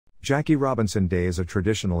Jackie Robinson Day is a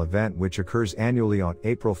traditional event which occurs annually on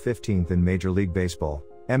April 15 in Major League Baseball,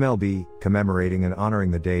 MLB, commemorating and honoring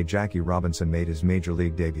the day Jackie Robinson made his Major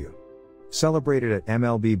League debut. Celebrated at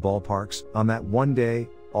MLB ballparks, on that one day,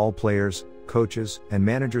 all players, coaches, and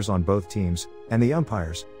managers on both teams, and the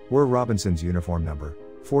umpires, wore Robinson's uniform number,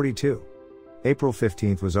 42. April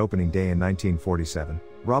 15 was opening day in 1947,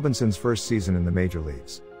 Robinson's first season in the major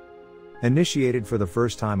leagues. Initiated for the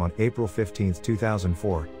first time on April 15,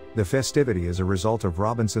 2004, the festivity is a result of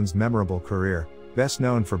Robinson's memorable career, best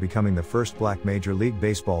known for becoming the first black Major League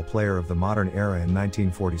Baseball player of the modern era in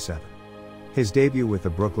 1947. His debut with the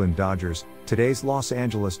Brooklyn Dodgers, today's Los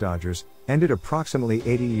Angeles Dodgers, ended approximately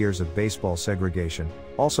 80 years of baseball segregation,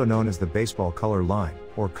 also known as the baseball color line,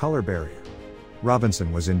 or color barrier.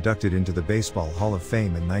 Robinson was inducted into the Baseball Hall of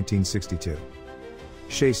Fame in 1962.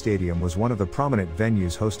 Shea Stadium was one of the prominent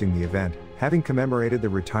venues hosting the event, having commemorated the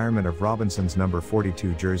retirement of Robinson's number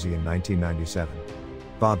 42 jersey in 1997.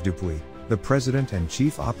 Bob Dupuis, the president and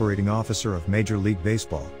chief operating officer of Major League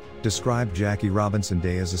Baseball, described Jackie Robinson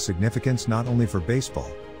Day as a significance not only for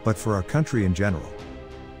baseball, but for our country in general.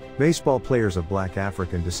 Baseball players of black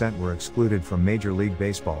African descent were excluded from Major League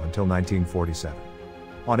Baseball until 1947.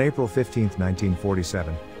 On April 15,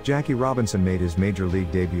 1947, Jackie Robinson made his Major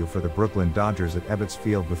League debut for the Brooklyn Dodgers at Ebbets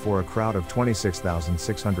Field before a crowd of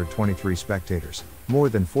 26,623 spectators, more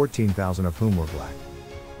than 14,000 of whom were black.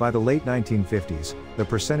 By the late 1950s, the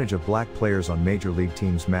percentage of black players on Major League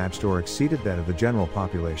teams matched or exceeded that of the general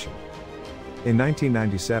population. In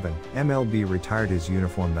 1997, MLB retired his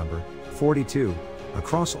uniform number, 42,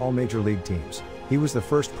 across all Major League teams. He was the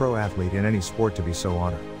first pro athlete in any sport to be so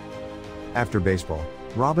honored. After baseball,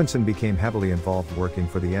 Robinson became heavily involved working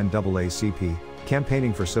for the NAACP,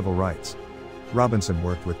 campaigning for civil rights. Robinson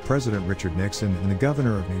worked with President Richard Nixon and the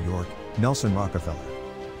Governor of New York, Nelson Rockefeller.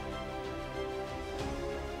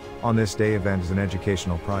 On This Day event is an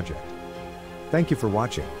educational project. Thank you for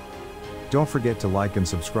watching. Don't forget to like and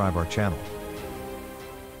subscribe our channel.